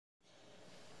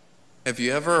Have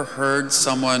you ever heard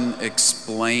someone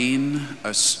explain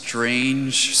a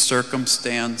strange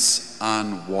circumstance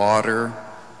on water?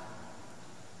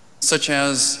 Such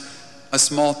as a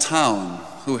small town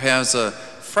who has a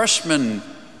freshman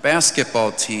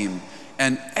basketball team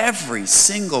and every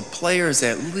single player is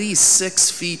at least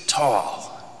 6 feet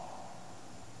tall.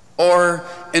 Or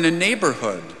in a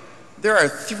neighborhood, there are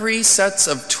 3 sets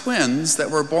of twins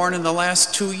that were born in the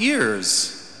last 2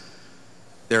 years.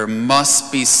 There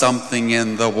must be something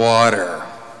in the water.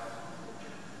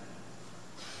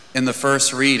 In the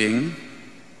first reading,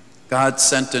 God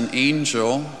sent an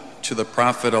angel to the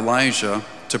prophet Elijah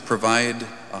to provide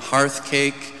a hearth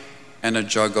cake and a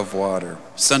jug of water.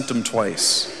 Sent him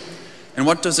twice. And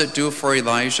what does it do for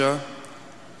Elijah?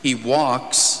 He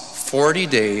walks 40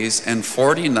 days and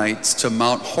 40 nights to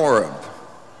Mount Horeb.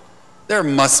 There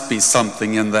must be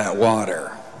something in that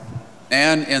water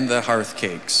and in the hearth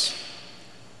cakes.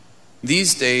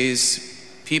 These days,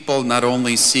 people not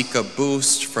only seek a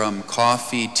boost from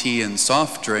coffee, tea, and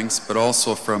soft drinks, but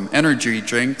also from energy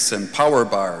drinks and power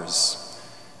bars.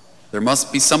 There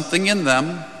must be something in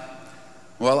them.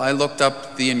 Well, I looked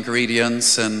up the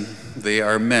ingredients, and they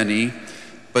are many,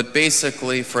 but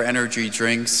basically for energy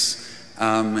drinks,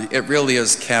 it really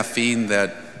is caffeine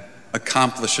that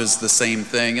accomplishes the same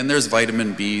thing, and there's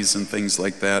vitamin B's and things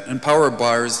like that. And power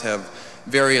bars have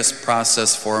various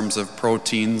processed forms of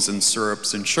proteins and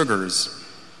syrups and sugars.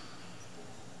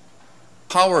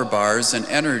 Power bars and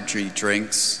energy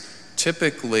drinks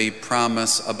typically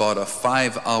promise about a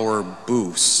 5-hour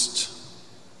boost.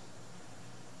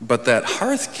 But that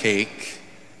hearth cake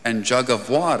and jug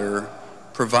of water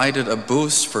provided a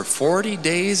boost for 40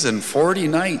 days and 40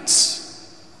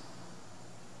 nights.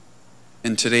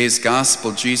 In today's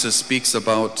gospel, Jesus speaks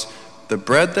about the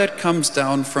bread that comes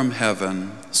down from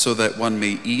heaven so that one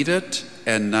may eat it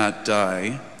and not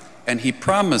die. And he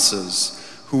promises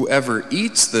whoever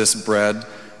eats this bread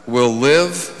will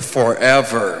live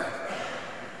forever.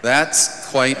 That's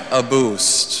quite a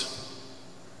boost.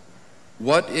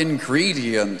 What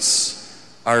ingredients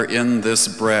are in this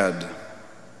bread?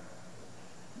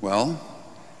 Well,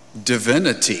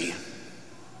 divinity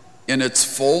in its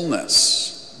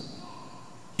fullness,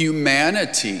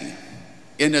 humanity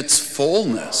in its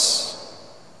fullness,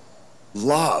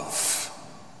 love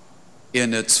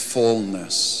in its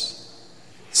fullness,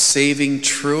 saving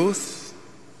truth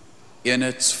in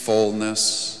its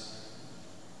fullness,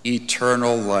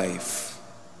 eternal life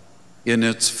in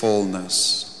its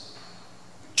fullness.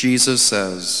 Jesus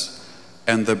says,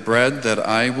 "And the bread that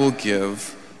I will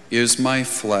give is my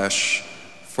flesh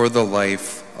for the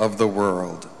life of the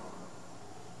world."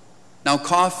 Now,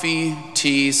 coffee,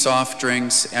 tea, soft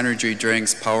drinks, energy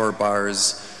drinks, power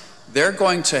bars, they're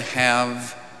going to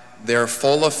have their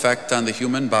full effect on the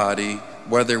human body,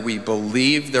 whether we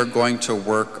believe they're going to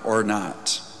work or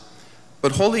not.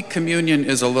 But Holy Communion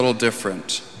is a little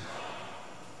different.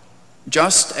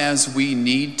 Just as we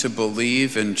need to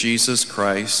believe in Jesus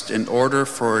Christ in order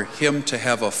for him to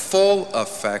have a full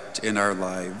effect in our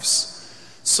lives,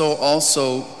 so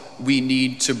also we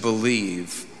need to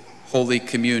believe Holy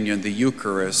Communion, the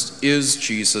Eucharist, is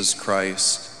Jesus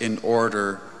Christ in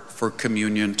order for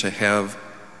communion to have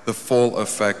the full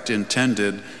effect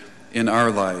intended in our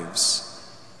lives.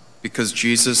 Because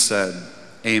Jesus said,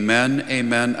 "Amen,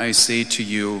 amen, I say to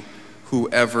you,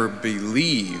 whoever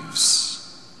believes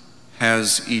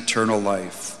has eternal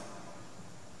life."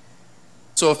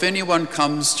 So if anyone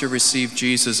comes to receive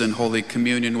Jesus in Holy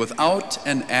Communion without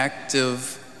an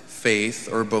active faith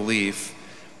or belief,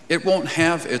 it won't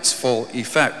have its full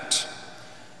effect.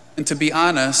 And to be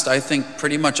honest, I think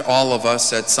pretty much all of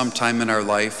us at some time in our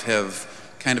life have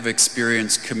kind of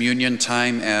experienced communion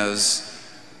time as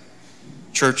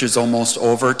church is almost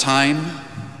over time.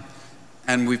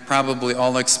 And we've probably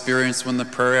all experienced when the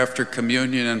prayer after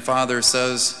communion and Father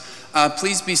says,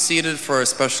 "Please be seated for a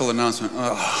special announcement."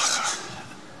 Ugh.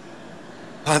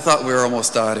 I thought we were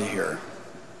almost out of here.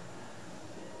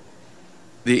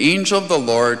 The angel of the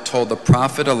Lord told the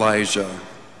prophet Elijah,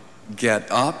 "Get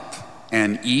up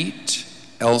and eat,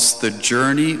 else the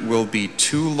journey will be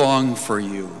too long for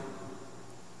you."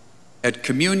 At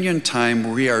communion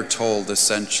time, we are told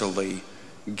essentially,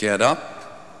 get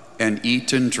up and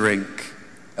eat and drink,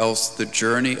 else the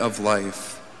journey of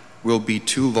life will be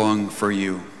too long for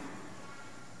you.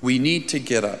 We need to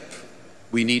get up,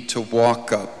 we need to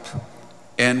walk up,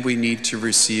 and we need to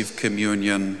receive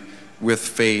communion with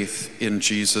faith in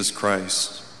Jesus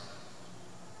Christ.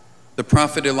 The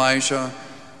prophet Elijah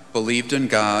believed in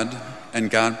God, and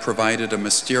God provided a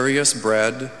mysterious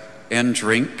bread and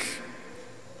drink,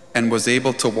 and was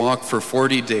able to walk for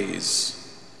 40 days.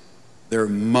 There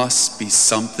must be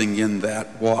something in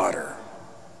that water.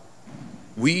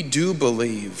 We do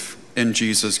believe in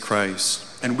Jesus Christ,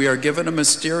 and we are given a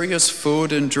mysterious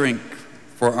food and drink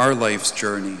for our life's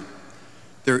journey.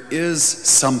 There is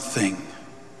something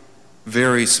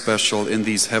very special in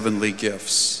these heavenly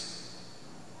gifts.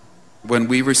 When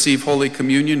we receive Holy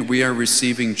Communion, we are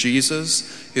receiving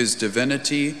Jesus, his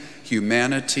divinity,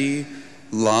 humanity,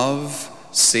 love,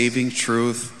 saving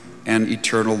truth, and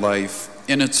eternal life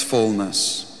in its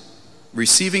fullness.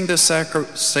 Receiving the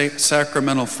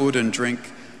sacramental food and drink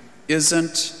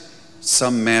isn't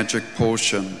some magic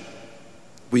potion.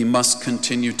 We must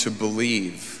continue to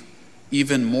believe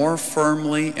even more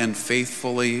firmly and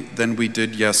faithfully than we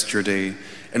did yesterday,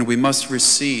 and we must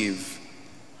receive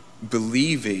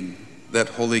believing that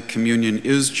Holy Communion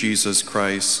is Jesus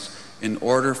Christ in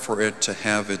order for it to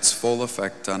have its full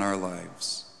effect on our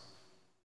lives.